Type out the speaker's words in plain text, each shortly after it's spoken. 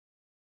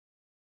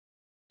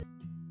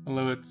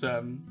Hello, it's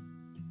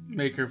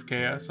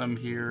Makerofchaos. I'm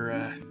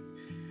here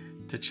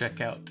to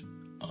check out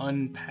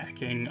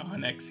Unpacking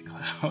on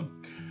Xcloud.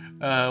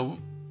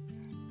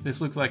 This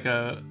looks like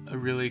a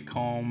really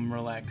calm,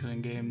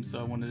 relaxing game,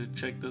 so I wanted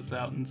to check this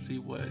out and see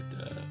what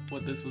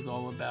this was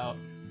all about.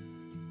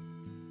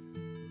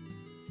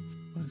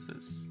 What is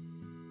this?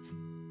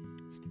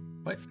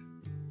 What?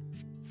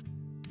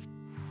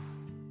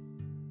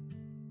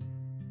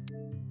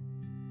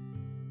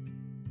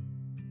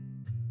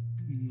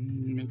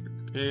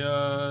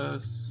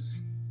 Chaos.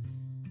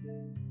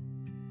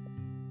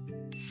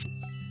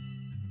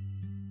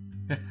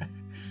 Oop.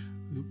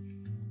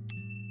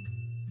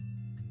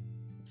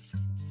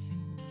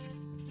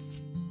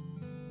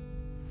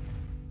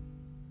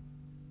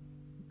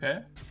 Okay.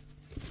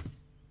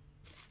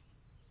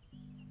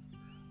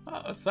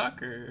 Oh, a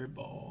soccer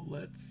ball.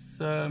 Let's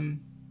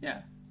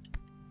yeah,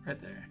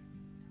 right there.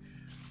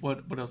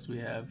 What else do we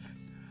have?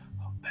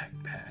 Oh,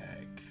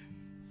 backpack.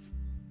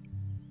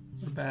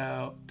 What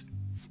about?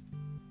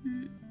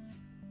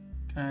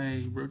 Can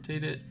I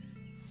rotate it?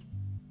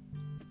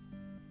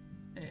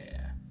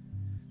 Yeah.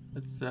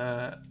 Let's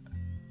pop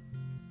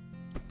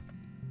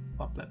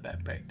that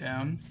backpack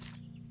down.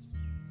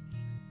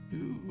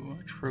 Ooh,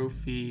 a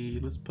trophy.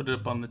 Let's put it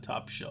up on the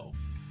top shelf.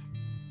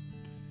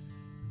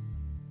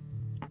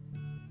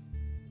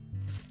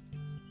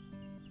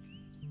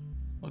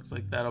 Looks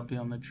like that'll be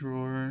on the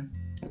drawer.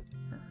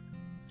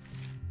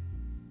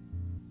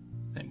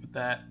 Same with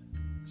that.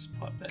 Just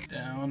plop that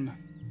down.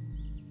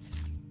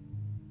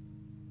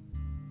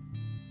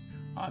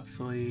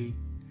 Obviously,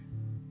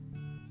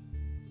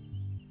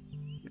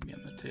 gonna be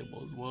on the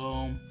table as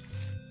well.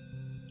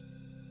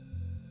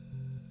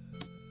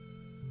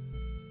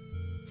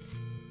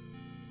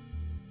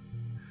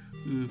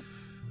 Oof.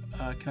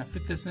 Can I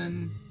fit this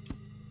in?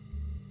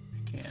 I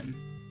can.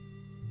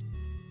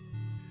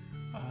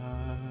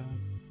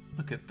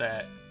 Look at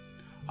that.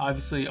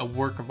 Obviously, a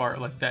work of art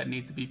like that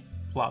needs to be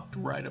plopped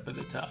right up at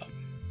the top.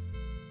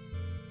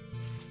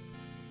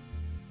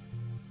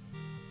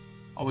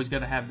 Always got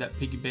to have that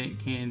piggy bank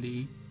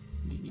candy.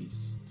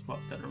 Swap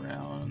that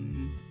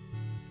around.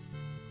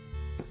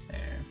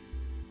 There.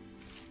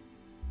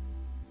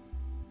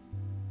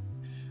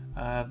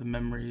 The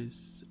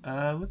memories.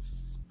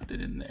 Let's put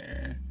it in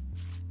there.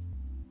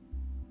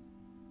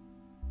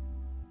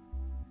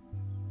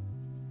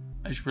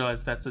 I just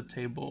realized that's a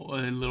table,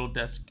 a little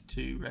desk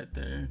too, right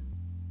there.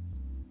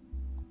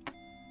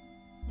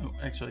 Oh,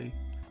 actually,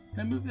 can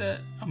I move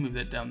that? I'll move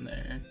that down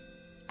there.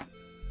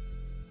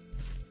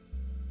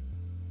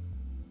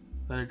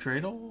 Is that a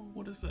dreidel?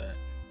 What is that?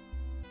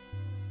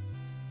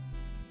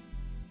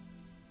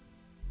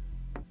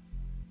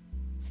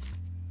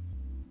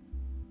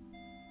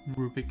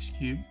 Rubik's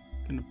Cube.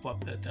 Gonna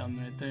plop that down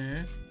right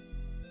there.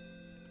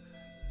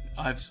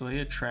 Obviously,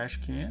 a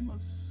trash can.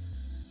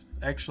 Let's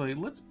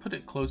put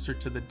it closer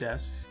to the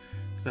desk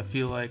because I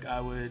feel like I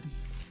would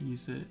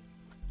use it.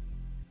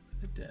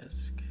 The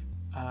desk.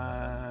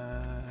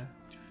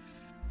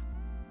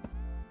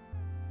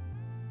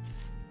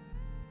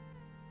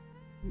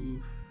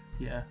 Ooh,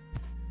 yeah.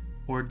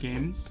 Board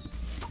games.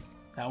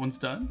 That one's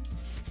done.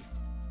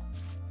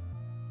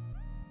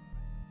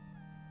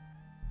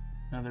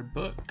 Another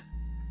book.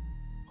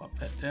 Plop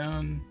that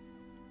down.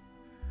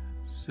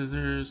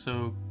 Scissors.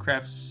 So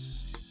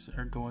crafts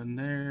are going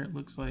there. It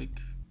looks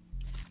like.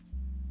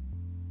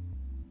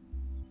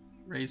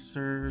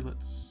 Eraser.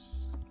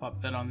 Let's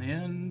plop that on the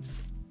end.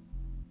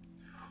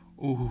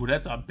 Ooh,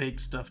 that's a big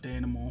stuffed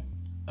animal.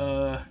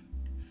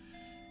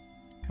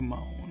 Come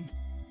on.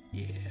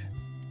 Yeah.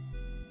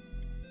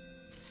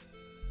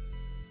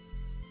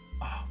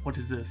 Oh, what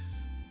is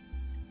this?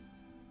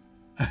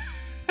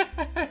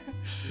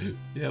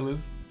 Yeah,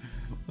 let's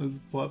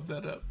plop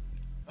that up.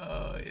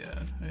 Oh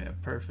yeah,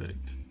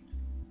 perfect.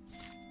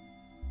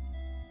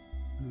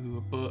 Ooh,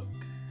 a book.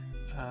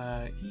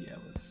 Yeah,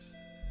 let's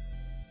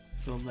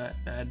fill that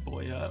bad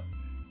boy up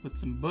with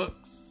some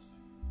books.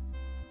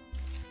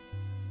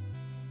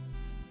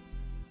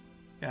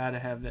 Gotta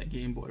have that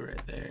Game Boy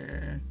right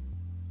there.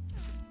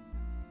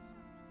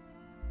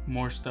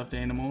 More stuffed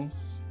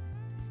animals.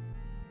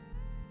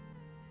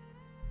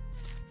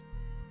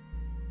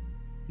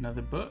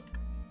 Another book.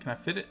 Can I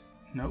fit it?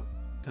 Nope.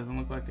 Doesn't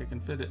look like I can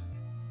fit it.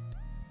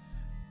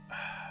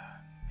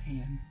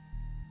 Man.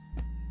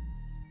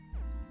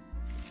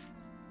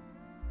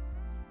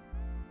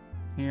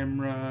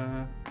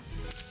 Camera.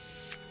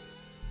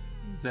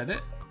 Is that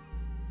it?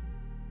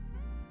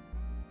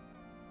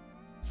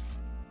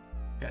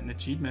 Got an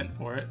achievement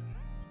for it.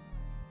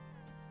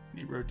 Let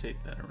me rotate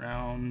that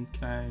around.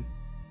 Can I?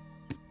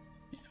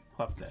 Yeah,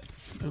 plop that.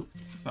 Oh,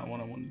 that's not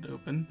one I wanted to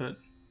open, but.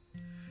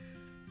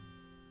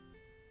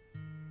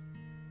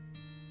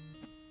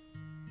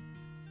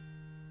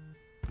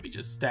 We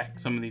just stack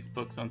some of these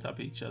books on top of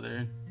each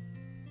other.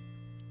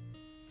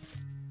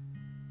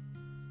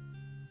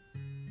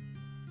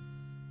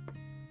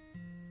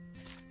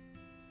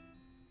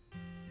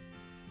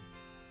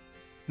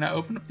 Can I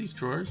open up these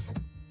drawers?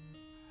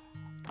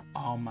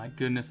 Oh my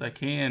goodness, I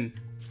can.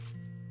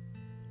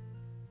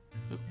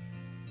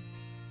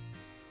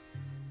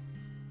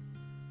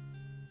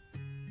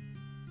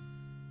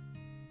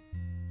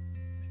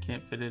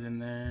 Can't fit it in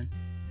there.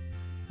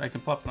 I can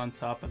plop it on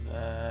top of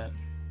that.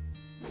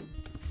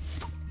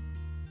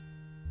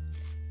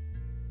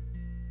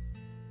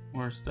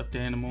 More stuffed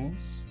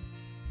animals.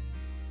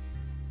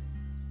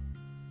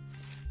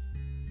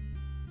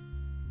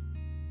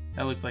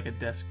 That looks like a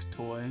desk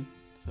toy,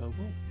 so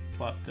we'll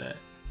plop that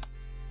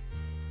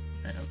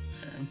right up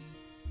there.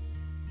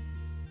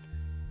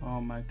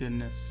 Oh my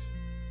goodness.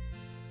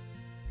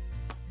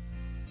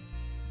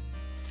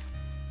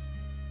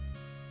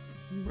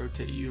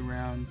 Rotate you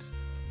around.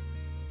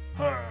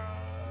 Oh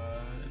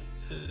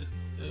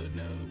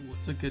no,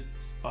 what's a good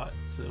spot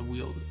to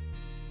wield it?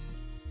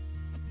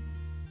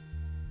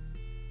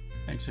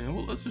 Actually,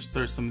 well, let's just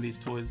throw some of these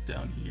toys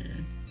down here.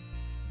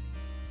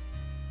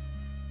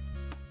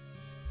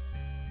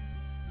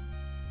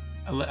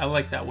 I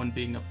like that one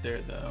being up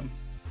there though.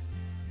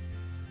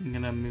 I'm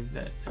gonna move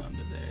that down to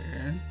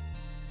there.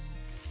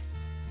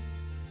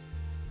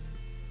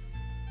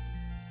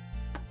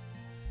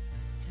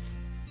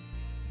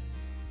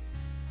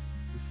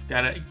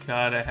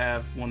 Gotta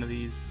have one of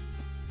these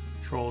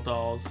troll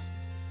dolls.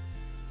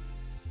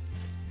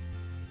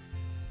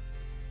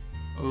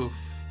 Oof.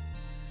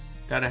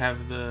 Gotta have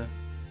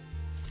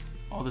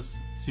all the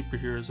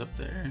superheroes up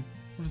there.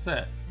 What is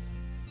that?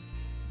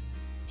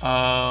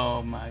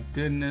 Oh my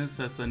goodness,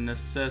 that's a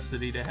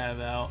necessity to have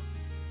out.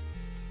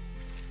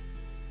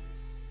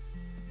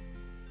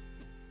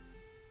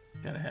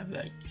 Gotta have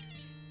that.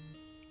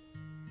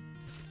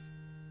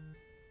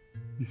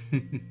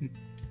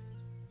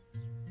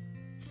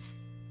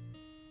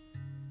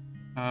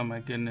 Oh my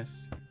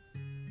goodness.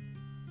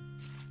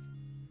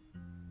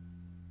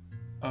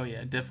 Oh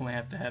yeah, definitely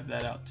have to have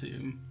that out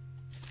too.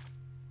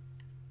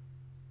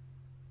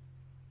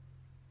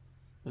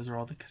 Those are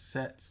all the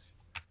cassettes.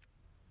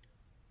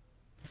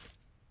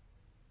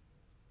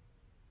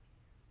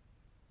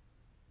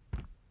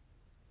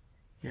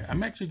 Here,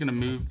 I'm actually gonna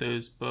move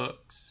those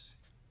books.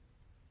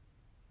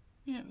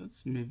 Yeah,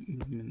 let's move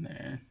them in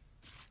there.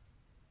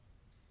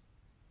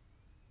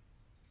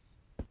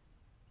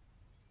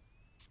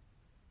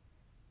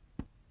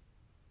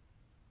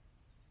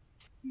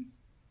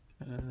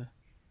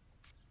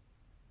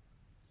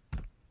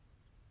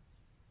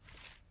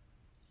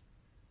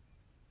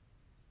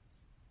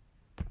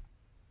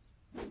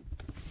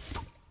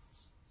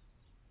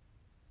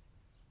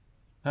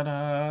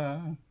 Ta-da!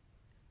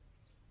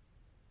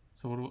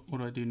 So what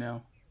do I do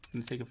now?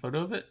 I'm gonna take a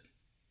photo of it.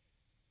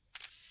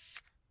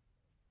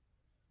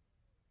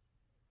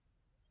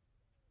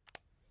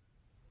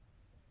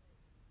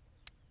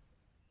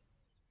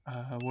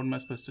 What am I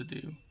supposed to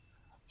do?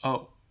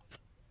 Oh.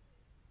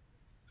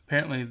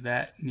 Apparently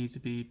that needs to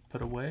be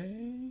put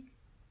away.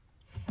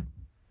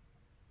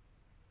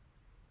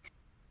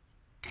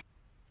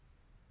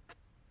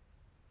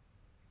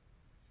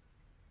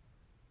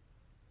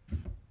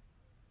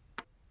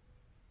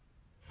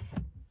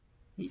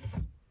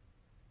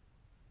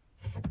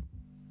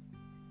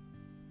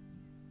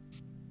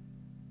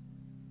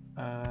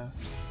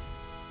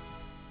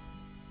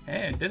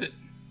 Hey, I did it.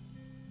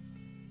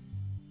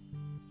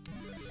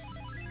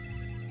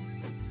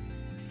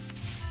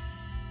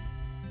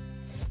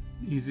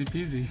 Easy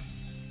peasy.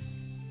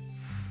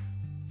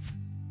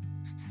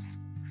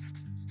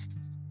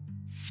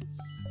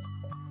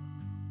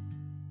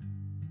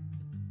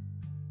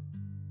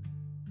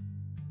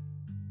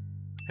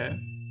 Okay.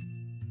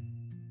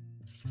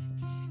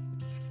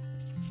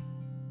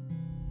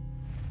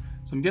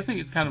 So I'm guessing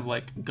it's kind of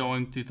like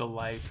going through the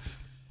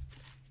life,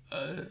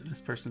 this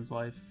person's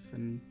life,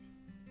 and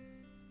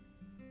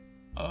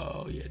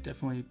oh yeah,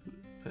 definitely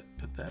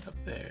put that up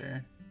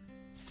there.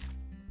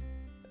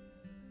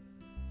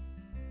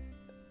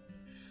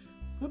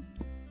 Put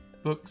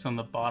books on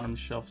the bottom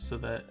shelf so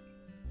that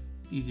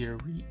it's easier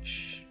to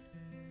reach.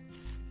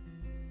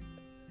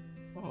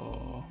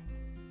 Oh,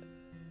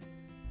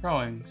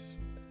 drawings.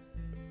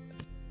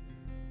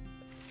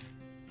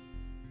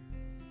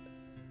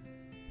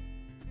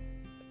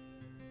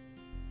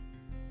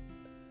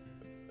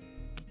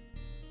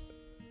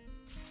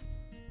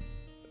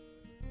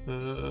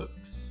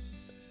 Books.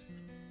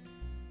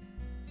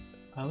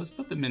 Let's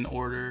put them in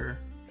order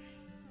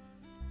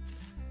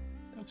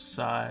of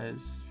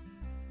size.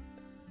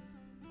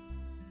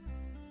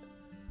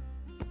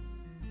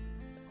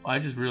 Oh, I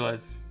just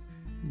realized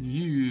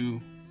you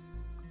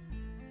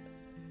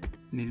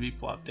need to be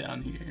plopped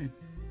down here.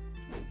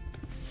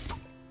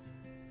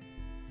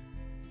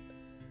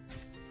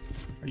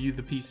 Are you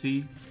the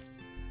PC?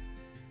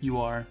 You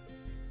are.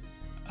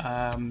 Yep,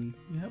 I'm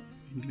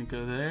gonna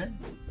go there.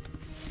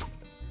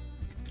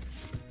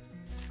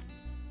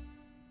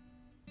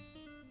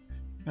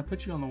 Can I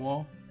put you on the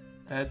wall?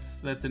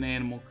 That's an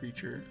animal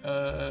creature.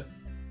 Go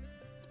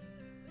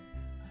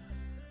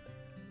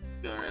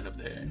right up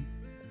there.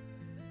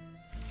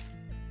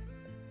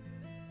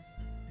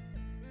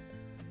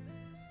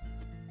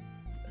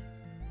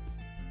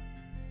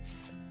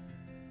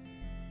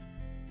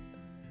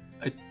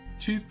 A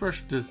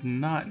toothbrush does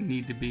not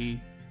need to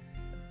be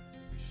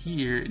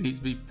here. It needs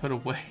to be put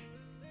away.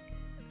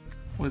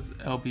 What does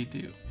LB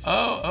do?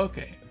 Oh,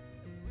 okay.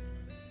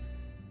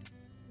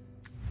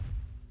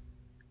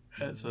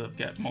 So I've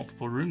got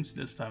multiple rooms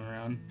this time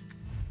around.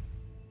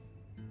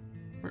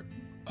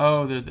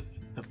 Oh, they're the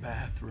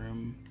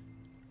bathroom.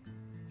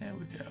 There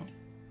we go.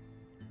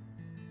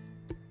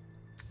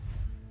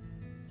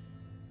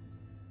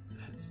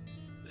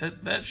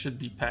 That should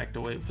be packed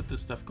away with the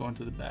stuff going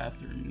to the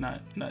bathroom,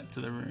 not to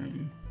the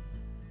room.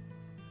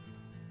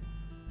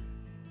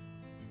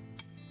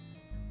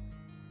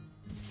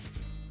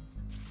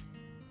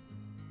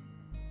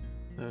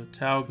 The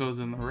towel goes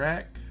in the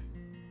rack.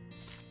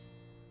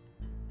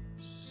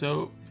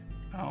 Soap,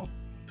 I'll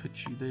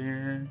put you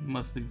there.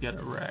 Must have got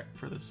a rack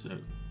for the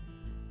soap.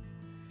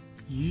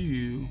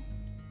 You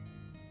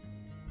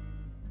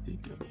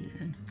did go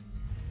here.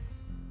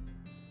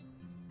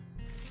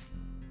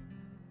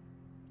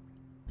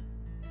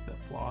 Is that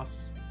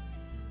floss?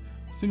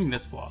 Assuming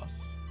that's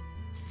floss.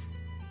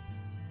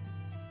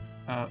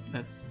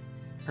 That's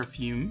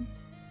perfume.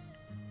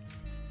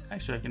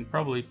 Actually, I can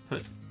probably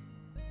put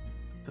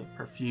the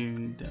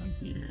perfume down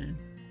here.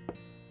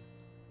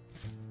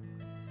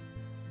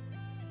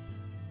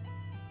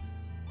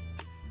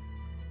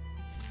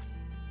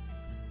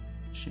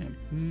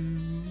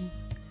 Shampoo.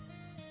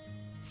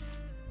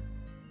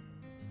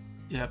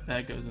 Yep,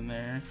 that goes in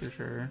there for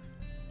sure.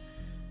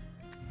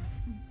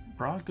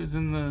 Bra goes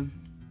in the...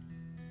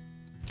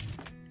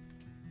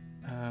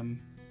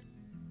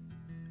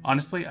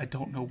 honestly, I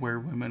don't know where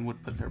women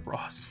would put their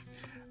bras.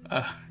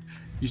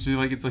 Usually,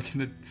 like, it's like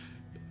in a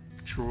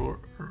drawer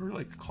or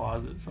like a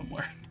closet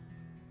somewhere.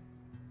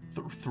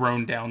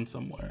 Thrown down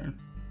somewhere.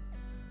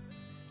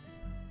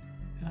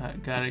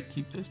 Gotta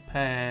keep those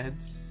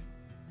pads.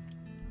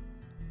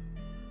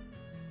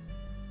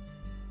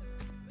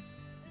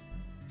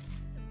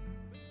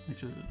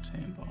 Which are the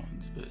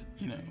tampons, but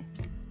you know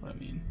what I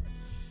mean.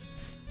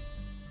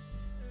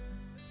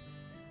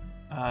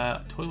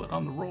 Toilet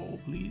on the roll,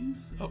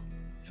 please. Oh,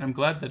 and I'm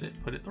glad that it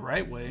put it the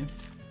right way.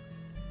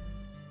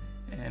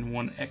 And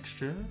one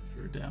extra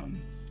for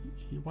down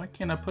here. Why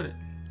can't I put it?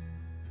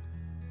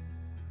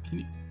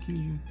 Can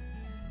you?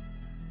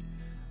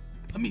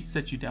 Let me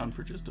set you down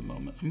for just a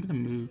moment. I'm gonna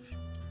move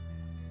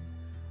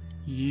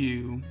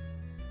you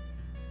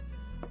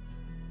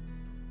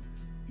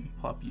and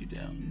plop you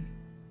down.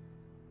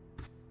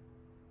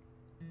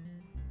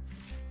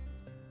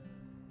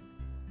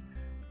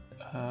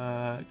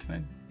 Can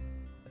I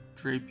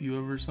drape you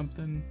over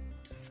something?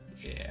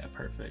 Yeah,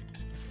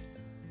 perfect.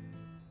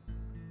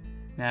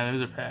 Nah,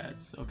 those are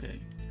pads. Okay.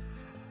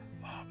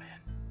 Oh man.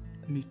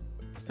 Let me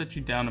set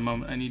you down a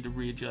moment. I need to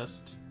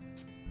readjust.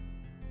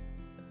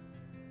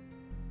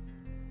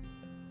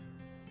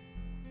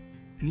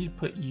 I need to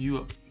put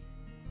you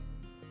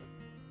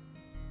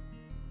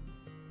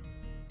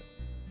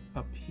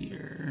up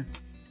here.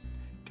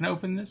 Can I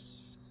open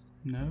this?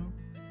 No.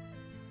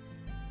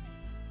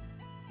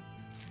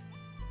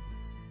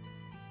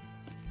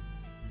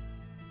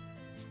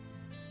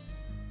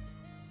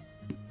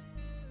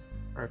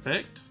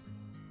 Perfect.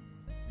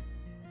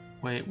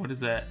 Wait, what is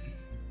that?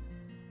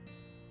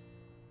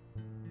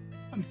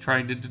 I'm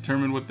trying to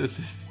determine what this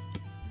is.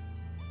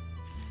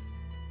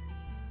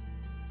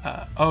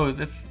 Oh,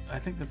 I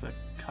think that's a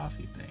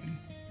coffee thing.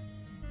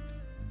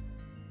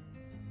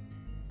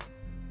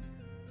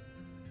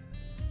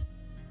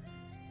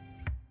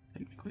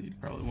 Technically,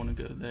 you'd probably want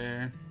to go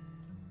there.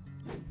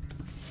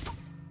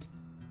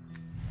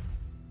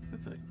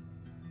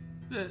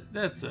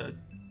 That's a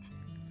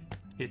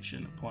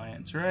kitchen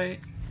appliance, right?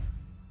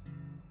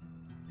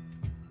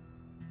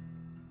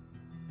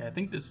 Yeah, I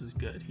think this is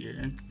good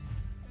here.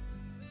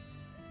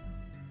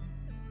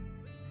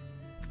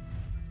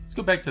 Let's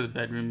go back to the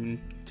bedroom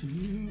and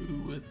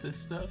continue with this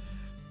stuff.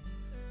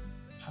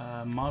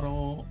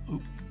 Model.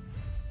 Oop.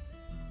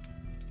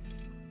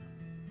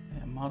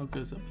 Yeah, model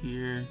goes up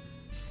here.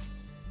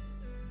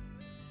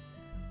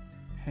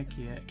 Heck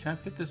yeah. Can I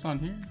fit this on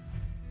here?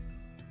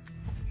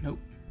 Nope.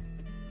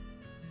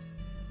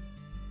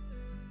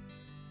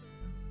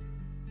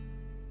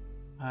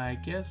 I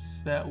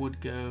guess that would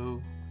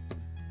go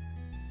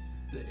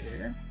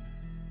there.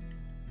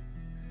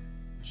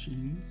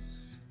 Jeans.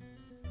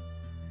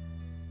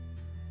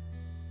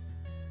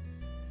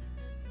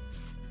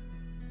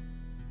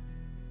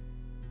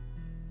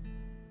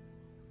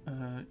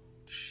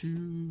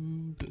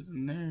 Shoe goes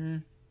in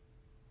there.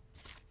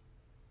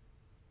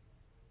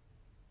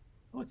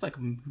 Oh, it's like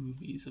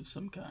movies of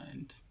some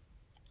kind.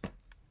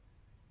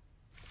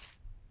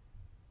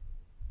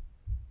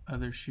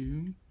 Other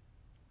shoe.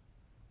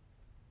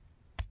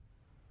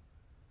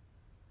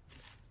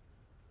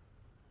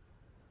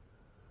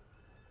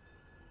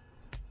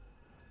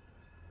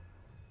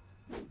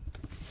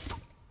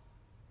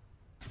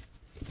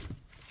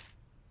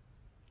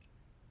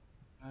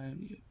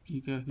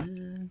 You go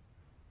here.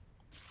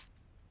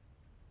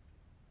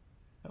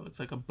 That looks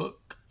like a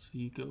book, so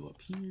you go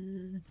up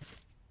here.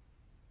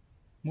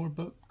 More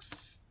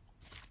books.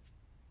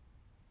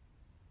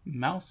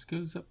 Mouse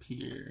goes up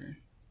here.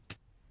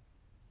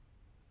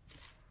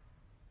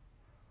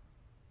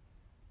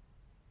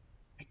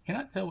 I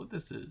cannot tell what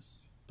this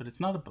is, but it's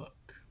not a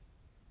book.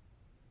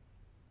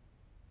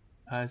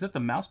 Is that the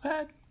mouse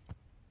pad?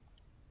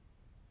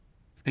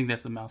 I think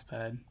that's the mouse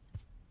pad.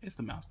 It's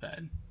the mouse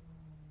pad.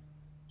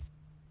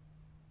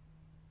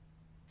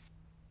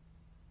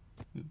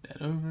 Move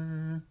that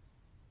over.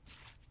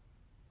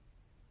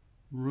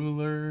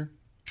 Ruler.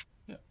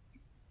 Yep.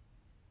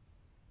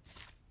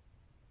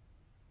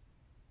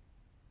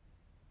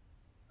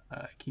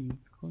 Can you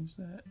close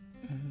that?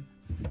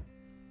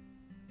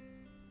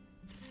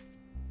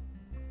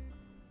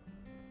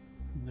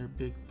 Another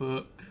big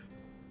book.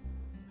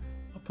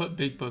 I'll put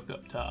big book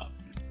up top.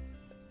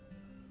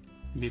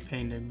 It'd be a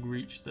pain to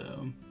reach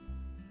though.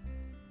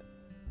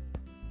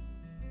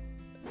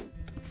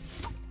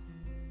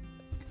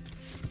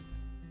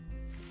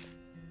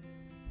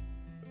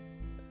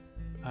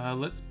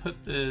 Let's put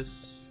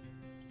this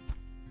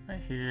right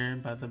here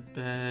by the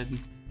bed.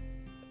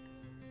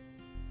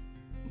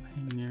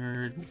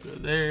 Lanyard will go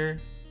there.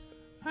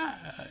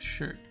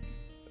 Shirt.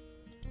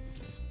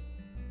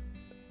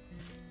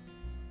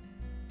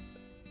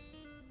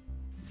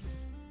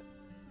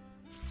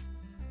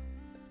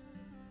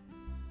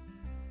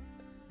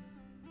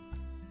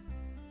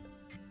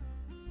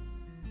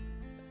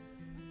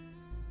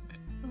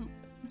 Ooh,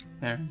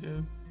 there we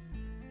go.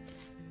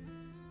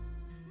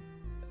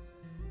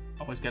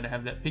 Always got to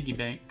have that piggy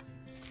bank.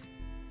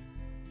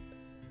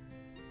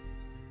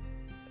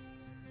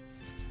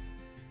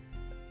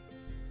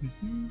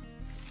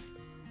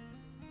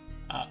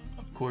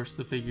 Of course,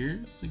 the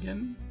figures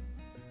again.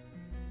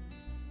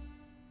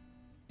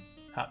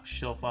 Top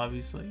shelf,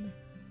 obviously.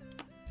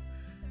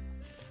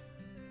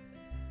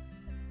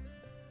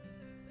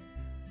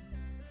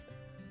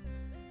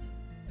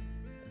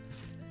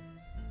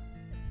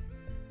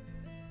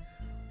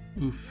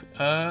 Oof.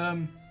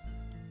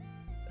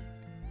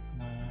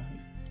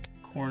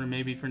 Corner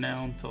maybe for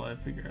now until I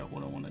figure out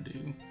what I want to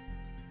do.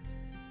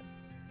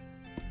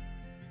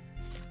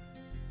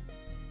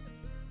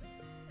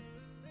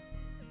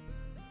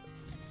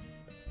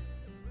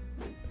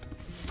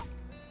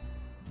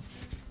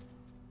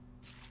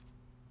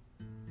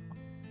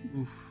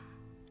 Oof.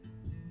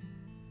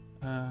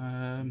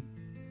 Yeah,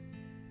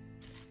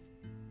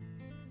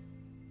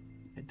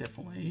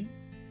 definitely.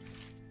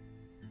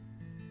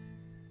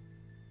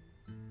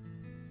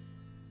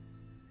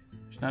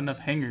 There's not enough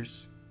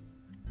hangers.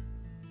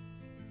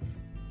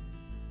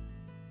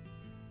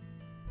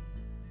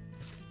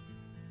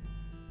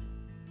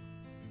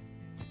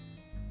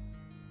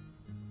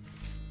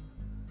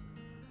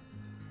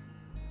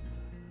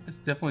 It's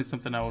definitely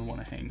something I would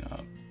want to hang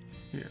up.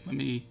 Here, let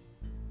me...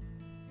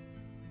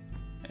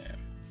 Yeah.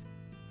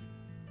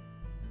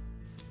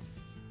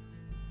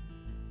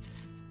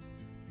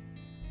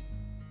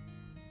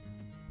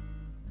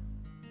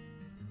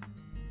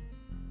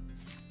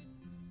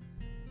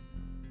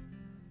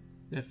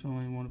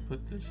 Definitely want to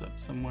put this up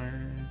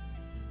somewhere.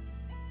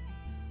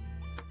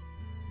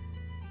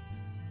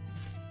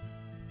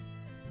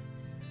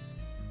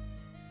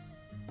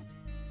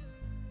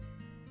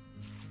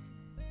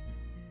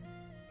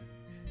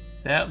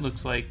 That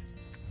looks like,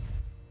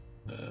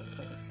 or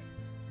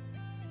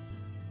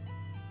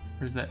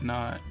is that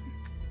not?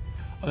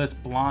 Oh, that's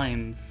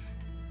blinds,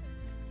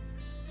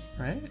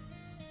 right?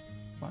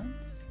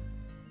 Blinds?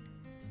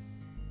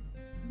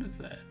 What is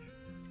that?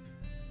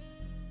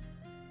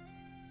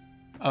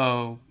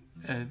 Oh,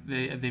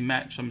 they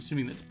match, so I'm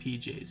assuming that's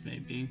PJs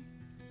maybe.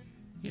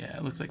 Yeah,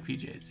 it looks like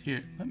PJs.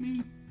 Here, let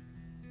me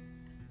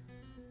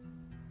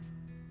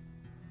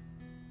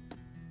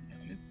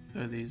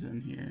throw these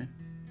in here.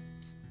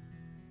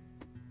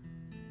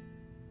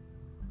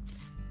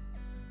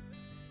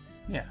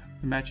 Yeah,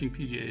 the matching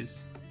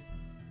PJs.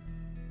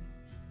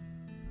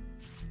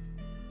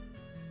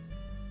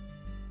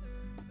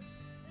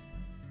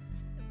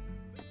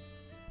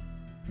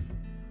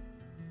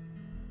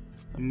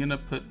 I'm gonna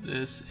put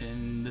this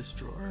in this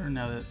drawer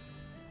now that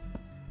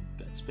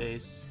I've got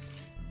space.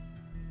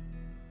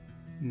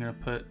 I'm gonna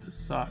put the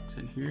socks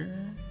in here.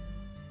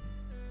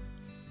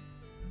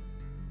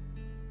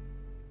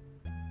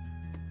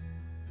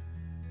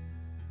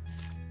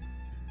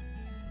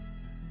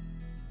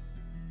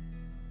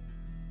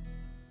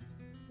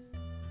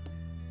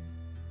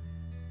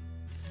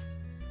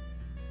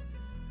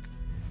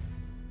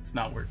 It's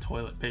not where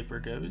toilet paper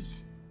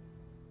goes.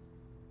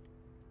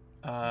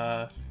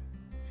 I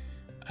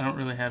don't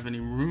really have any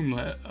room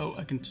left. Oh,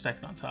 I can stack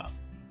it on top.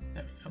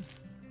 There we go.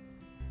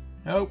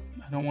 Nope,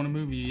 I don't want to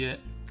move you yet.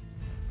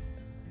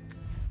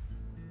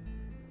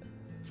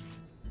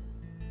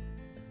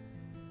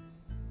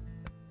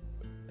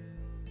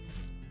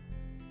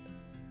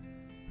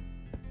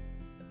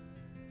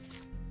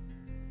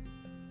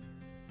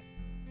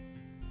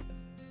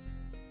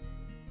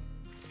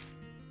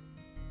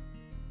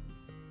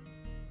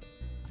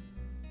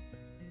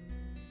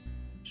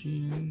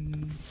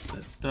 Jeans,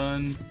 that's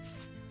done.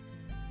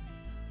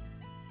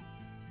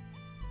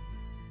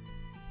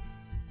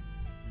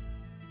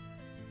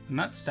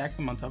 Not stack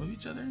them on top of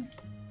each other.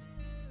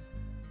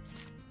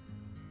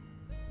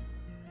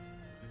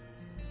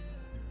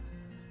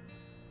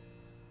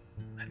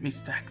 Let me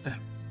stack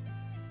them.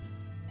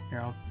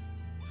 Here, I'll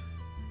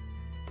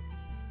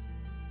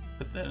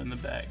put that in the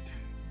bag.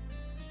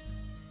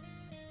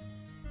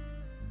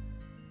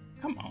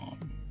 Come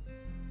on.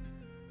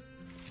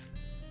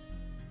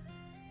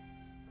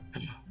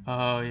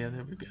 Oh, yeah,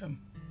 there we go.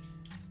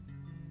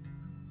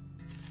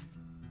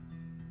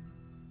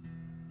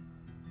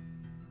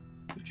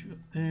 Put you up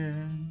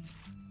there.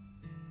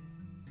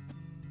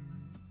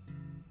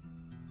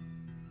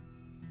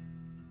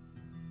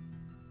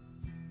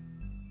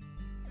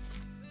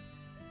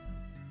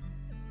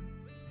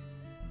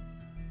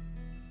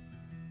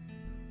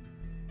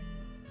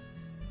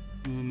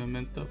 Un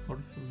momento, por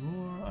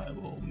favor. I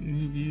will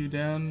move you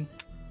down.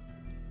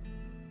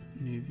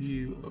 Move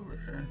you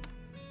over.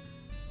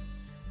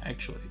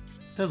 Actually,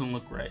 it doesn't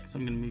look right, so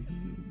I'm gonna move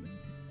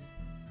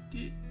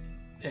you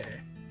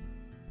there.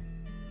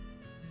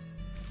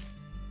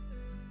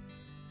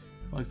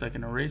 Looks like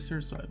an eraser,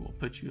 so I will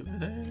put you over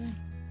there.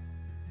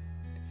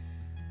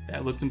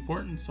 That looks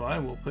important, so I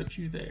will put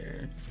you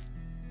there.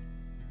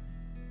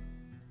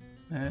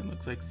 That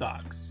looks like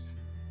socks.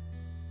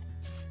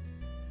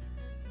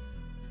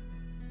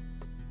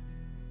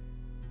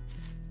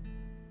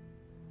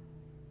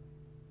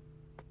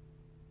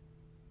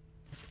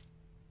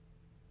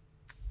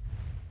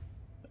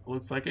 That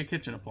looks like a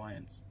kitchen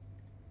appliance.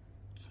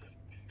 So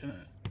I'm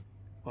gonna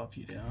plop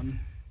you down.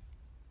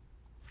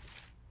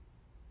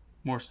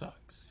 More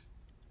socks.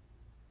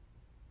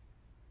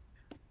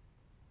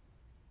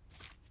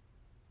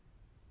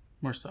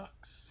 More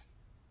socks.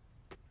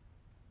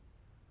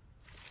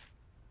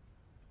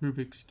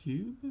 Rubik's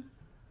Cube.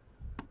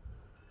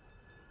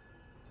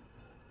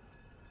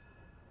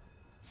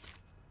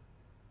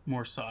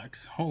 More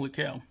socks. Holy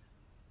cow.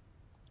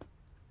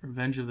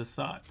 Revenge of the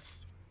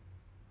Socks.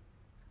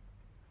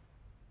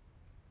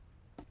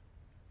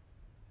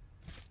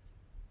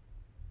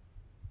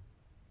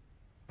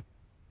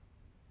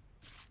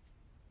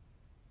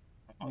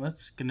 Oh,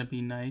 that's gonna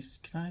be nice.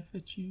 Can I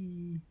fit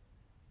you?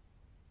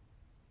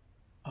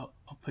 Oh,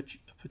 I'll put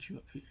you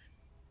up here.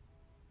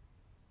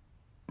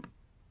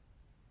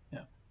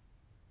 Yeah.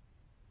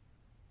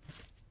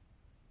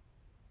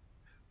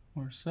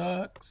 More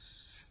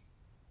socks.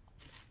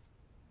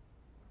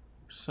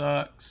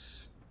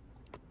 Socks.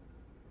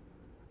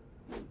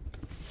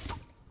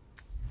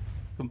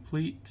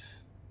 Complete.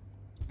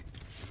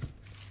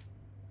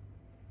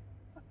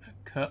 A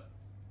cup.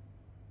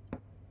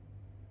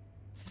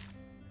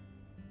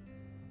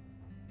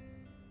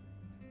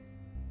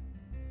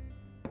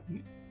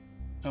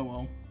 Oh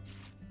well.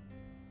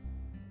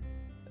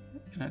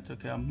 That's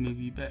okay, I'll move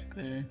you back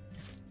there.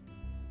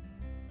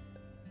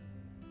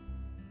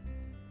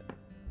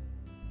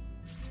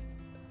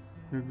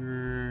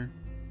 Sugar.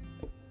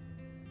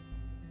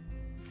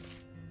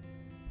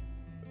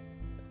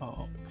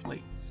 Oh,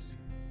 plates.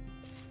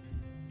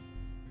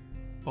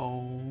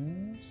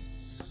 Bowls.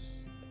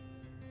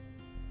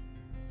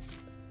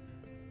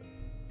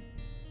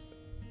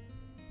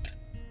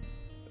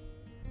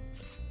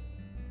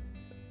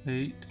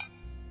 Plate.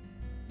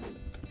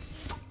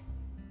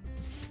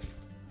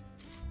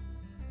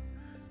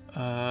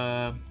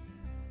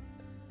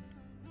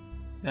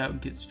 That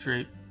would get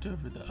draped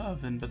over the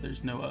oven, but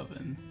there's no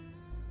oven.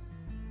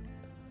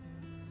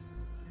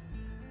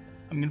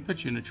 I'm gonna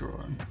put you in a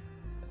drawer.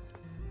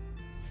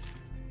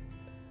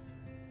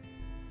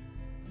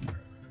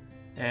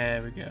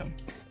 There we go.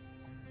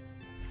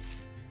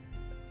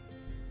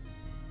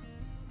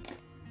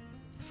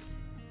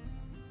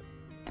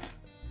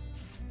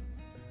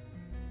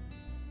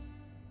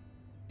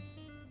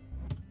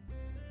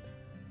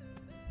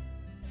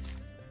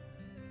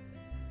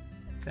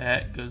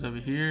 That goes over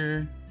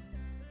here.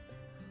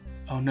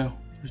 Oh no,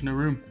 there's no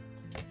room.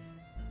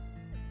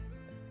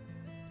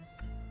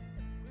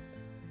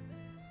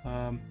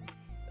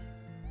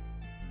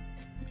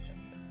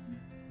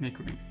 Make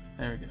room.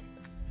 There we go.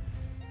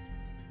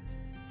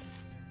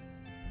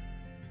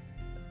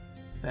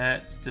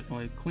 That's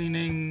definitely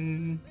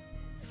cleaning.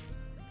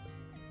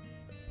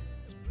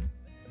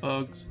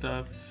 Bug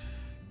stuff.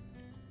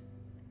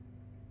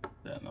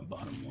 That on the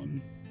bottom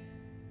one.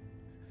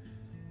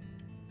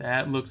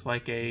 That looks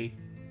like a...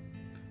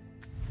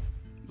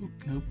 Oop,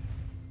 nope.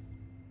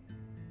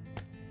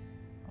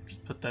 I'll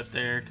just put that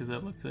there because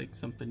that looks like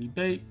something you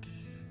bake.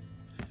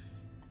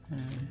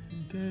 There you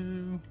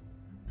go.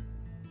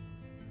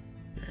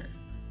 There.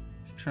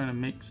 Just trying to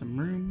make some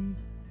room.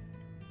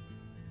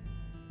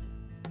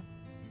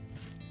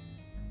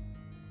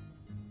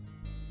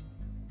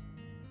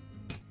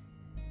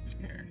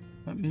 Here,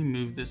 let me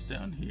move this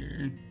down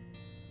here.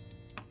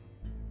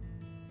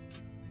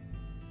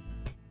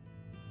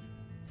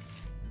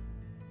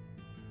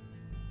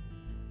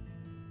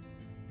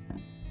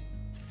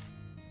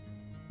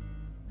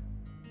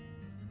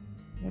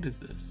 What is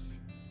this?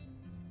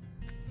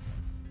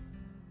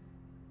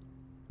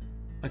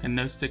 Like a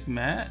no-stick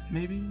mat,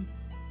 maybe?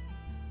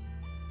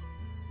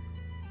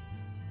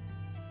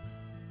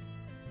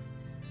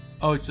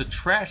 Oh, it's a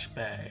trash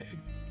bag.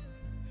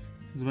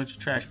 There's a bunch of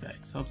trash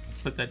bags. I'll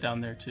put that down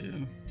there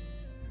too.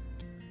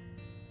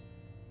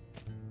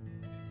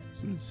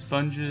 Some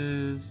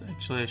sponges.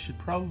 Actually, I should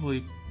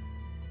probably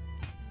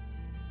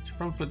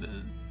put the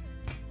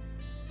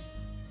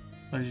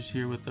sponges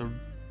here with the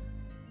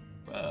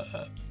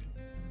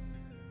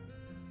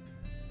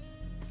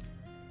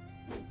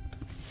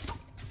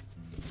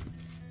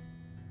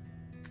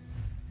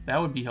That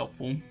would be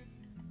helpful.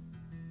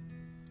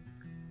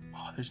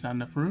 Oh, there's not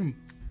enough room.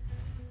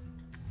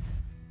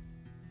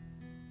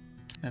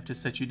 I have to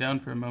set you down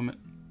for a moment.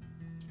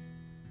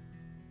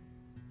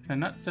 Can I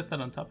not set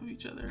that on top of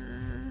each other?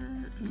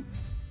 Oop.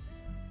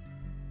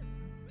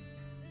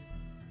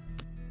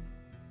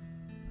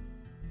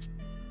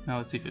 Now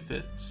let's see if it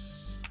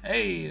fits.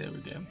 Hey, there we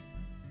go.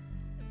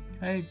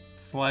 Can I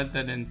slide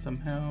that in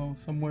somehow,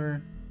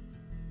 somewhere?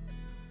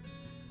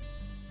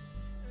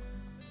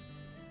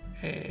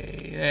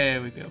 Hey,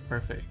 there we go,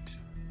 perfect.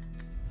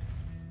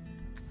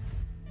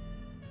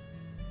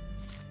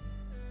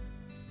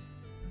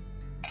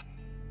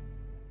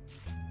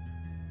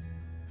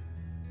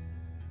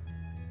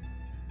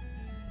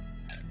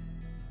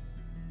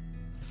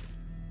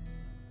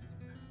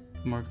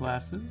 More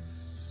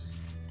glasses.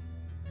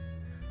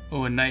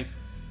 Oh, a knife.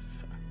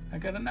 I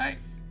got a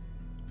knife.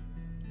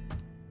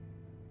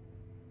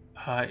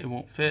 It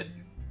won't fit.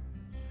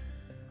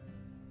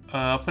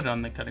 I'll put it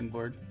on the cutting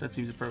board. That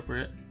seems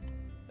appropriate.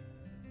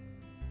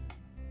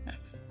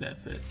 That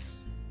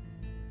fits.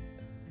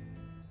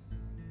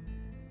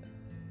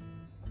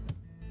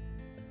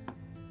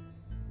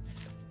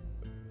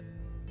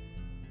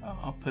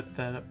 I'll put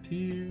that up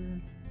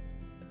here.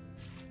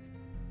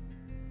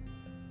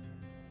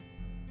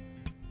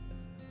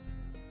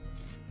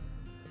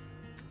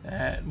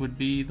 That would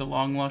be the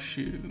long lost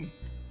shoe.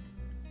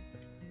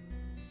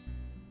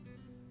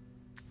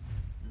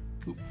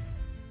 Oop.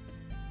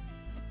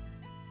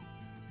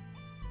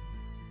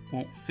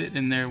 Won't fit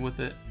in there with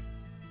it.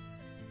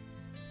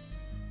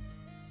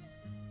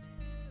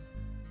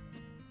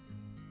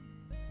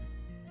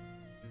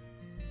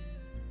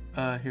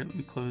 Here, let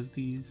me close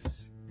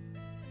these.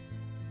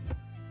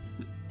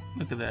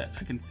 Look at that.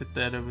 I can fit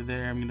that over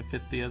there. I'm gonna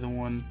fit the other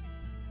one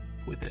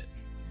with it.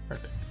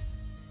 Perfect.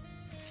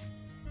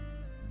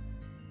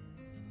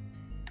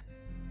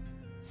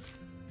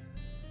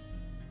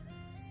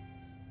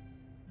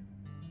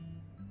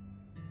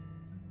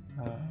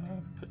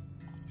 Put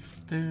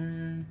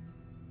there.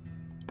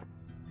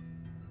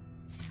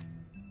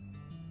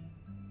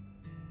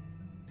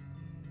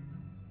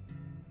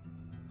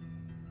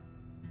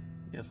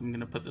 Yes, I'm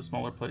gonna put the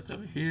smaller plates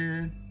over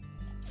here.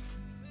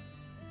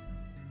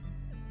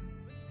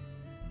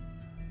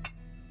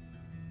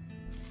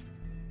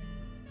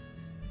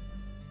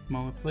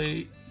 Smaller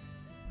plate.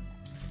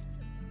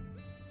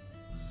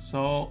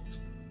 Salt.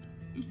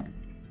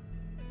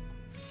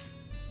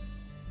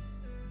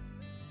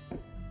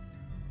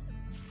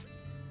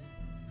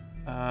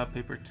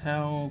 Paper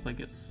towels. I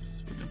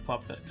guess we're gonna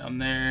plop that down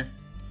there.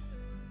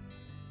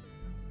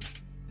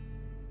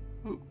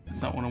 Ooh,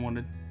 that's not what I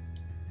wanted.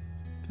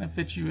 Can I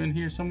fit you in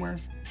here somewhere?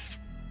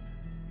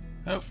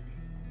 Oh.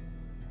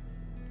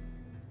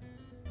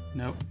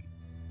 Nope.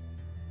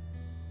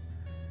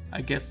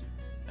 I guess,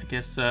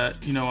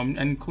 you know,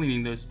 I'm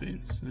cleaning those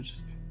spoons. So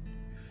just...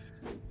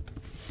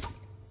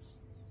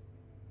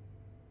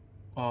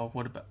 Oh,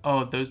 what about...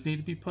 Oh, those need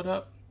to be put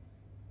up?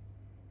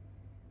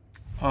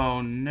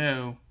 Oh,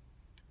 no.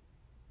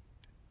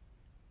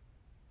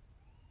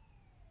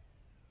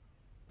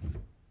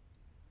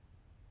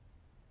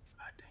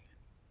 God dang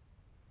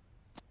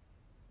it.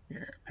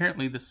 Here,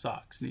 apparently the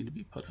socks need to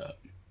be put up.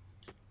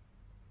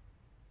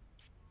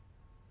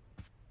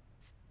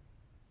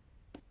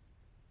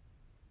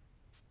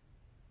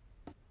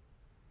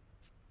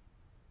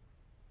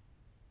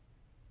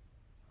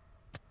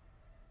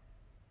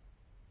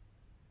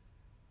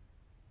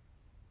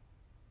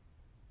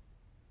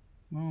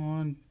 Come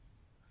on.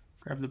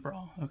 Grab the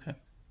bra. Okay.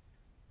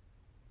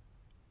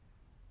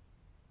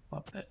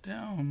 Plop that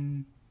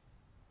down.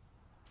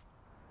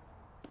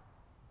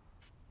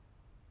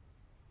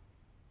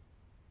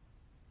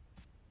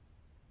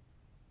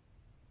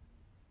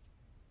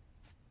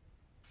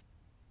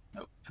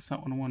 Nope, that's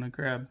not what I want to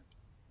grab.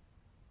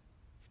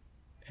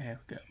 There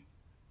we go.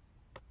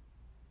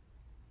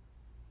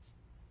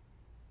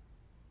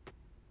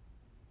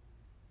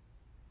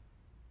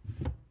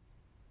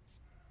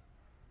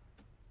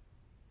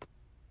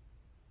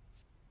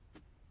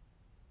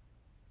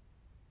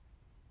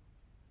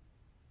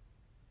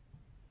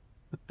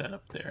 Put that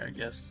up there, I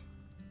guess.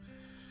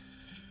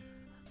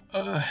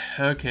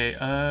 Okay,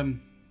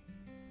 can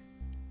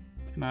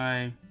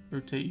I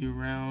rotate you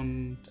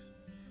around?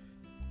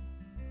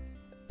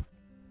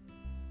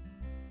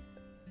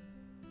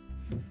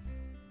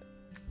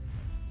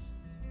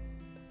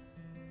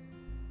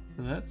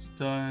 So that's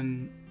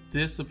done.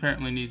 This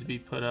apparently needs to be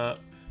put up.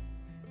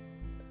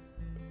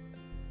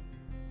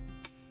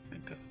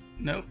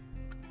 Nope.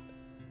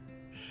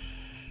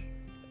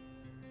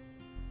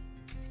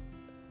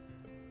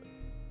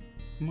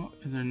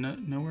 Is there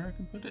nowhere I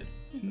can put it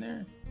in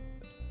there?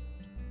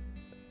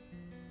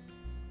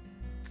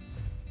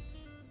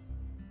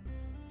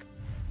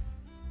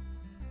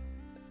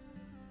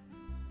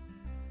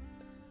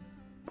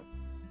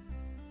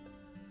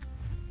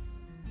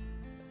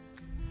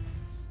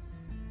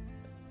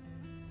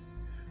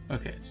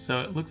 Okay, so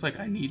it looks like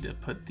I need to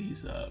put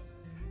these up.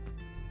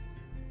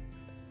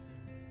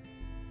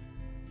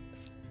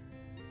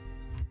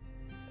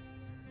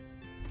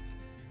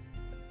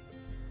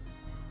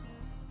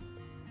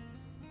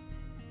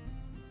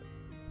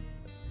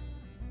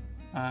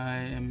 I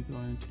am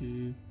going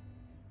to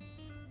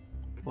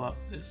pull out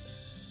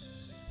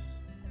this.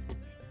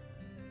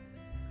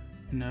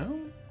 No?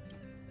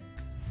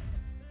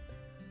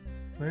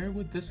 Where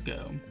would this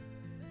go?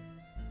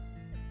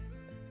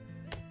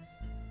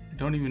 I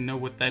don't even know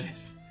what that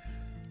is.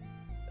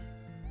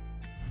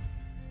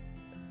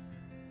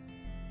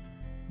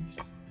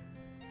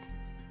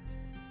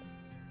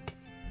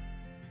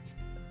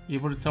 You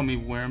able to tell me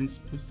where I'm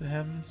supposed to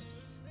have this?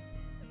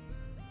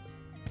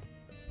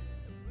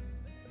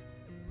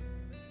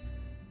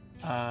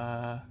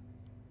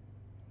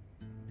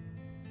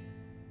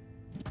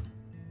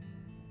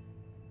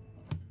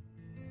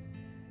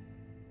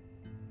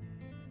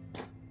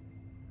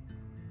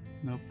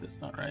 Nope,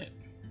 that's not right.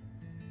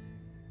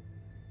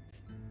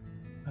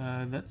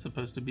 That's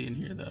supposed to be in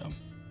here though.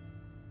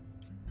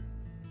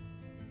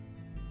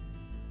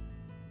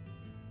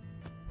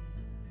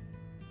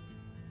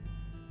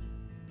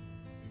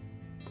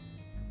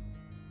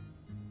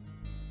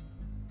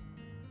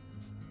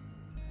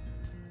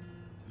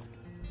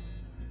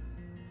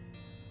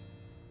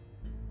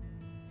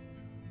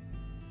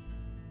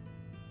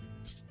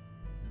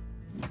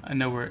 I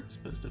know where it's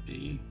supposed to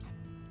be.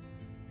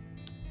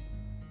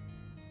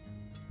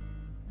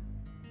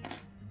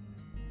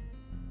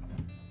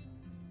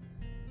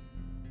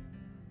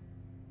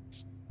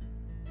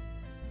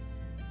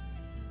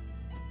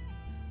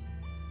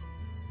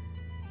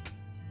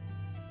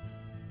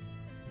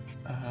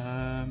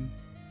 Let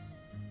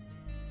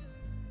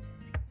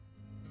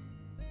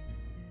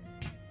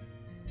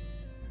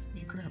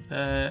me grab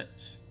that.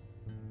 So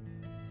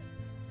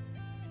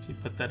you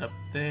put that up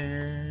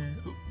there.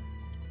 Ooh.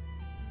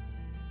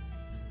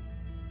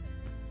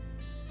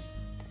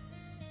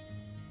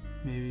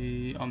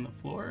 Maybe on the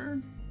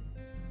floor?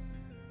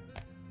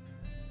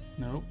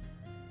 Nope.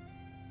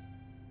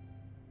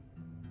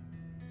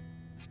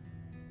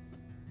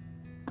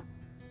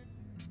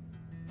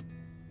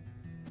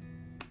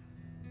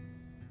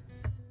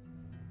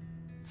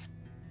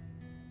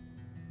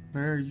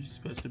 Where are you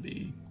supposed to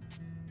be?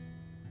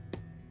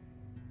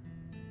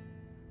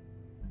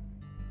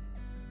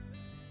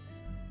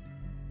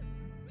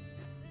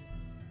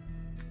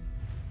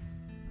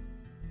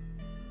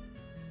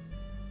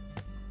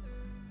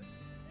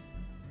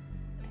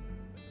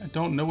 I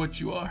don't know what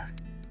you are.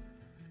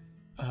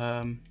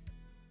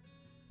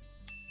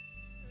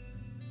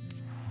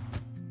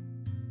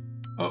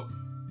 Oh.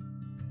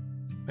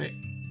 Wait.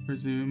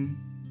 Resume.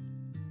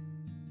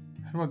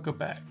 How do I go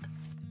back?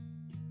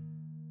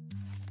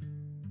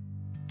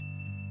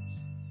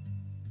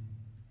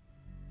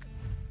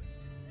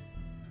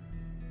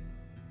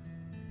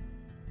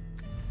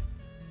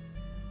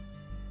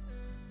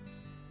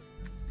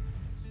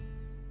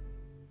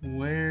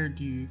 Where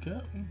do you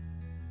go?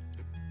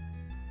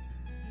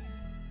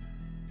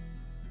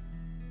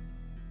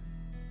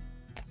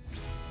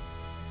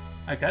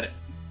 I got it.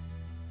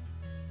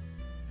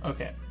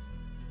 Okay.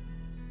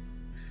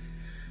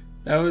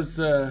 That was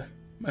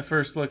my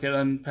first look at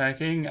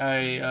Unpacking.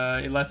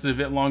 It lasted a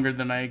bit longer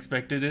than I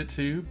expected it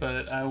to,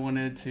 but I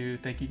wanted to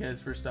thank you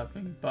guys for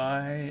stopping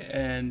by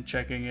and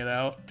checking it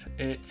out.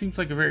 It seems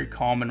like a very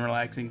calm and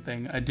relaxing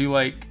thing. I do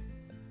like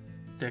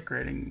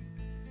decorating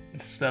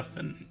stuff,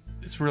 and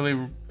it's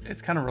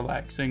kind of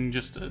relaxing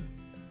just to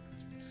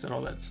set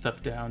all that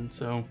stuff down.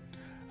 So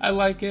I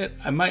like it.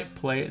 I might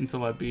play it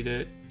until I beat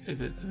it if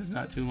it's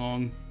not too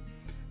long,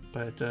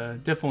 but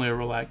definitely a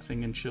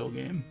relaxing and chill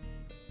game.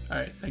 All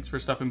right, thanks for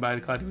stopping by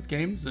the Cloud with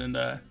Games, and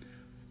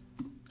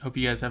hope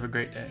you guys have a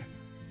great day.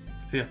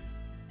 See ya.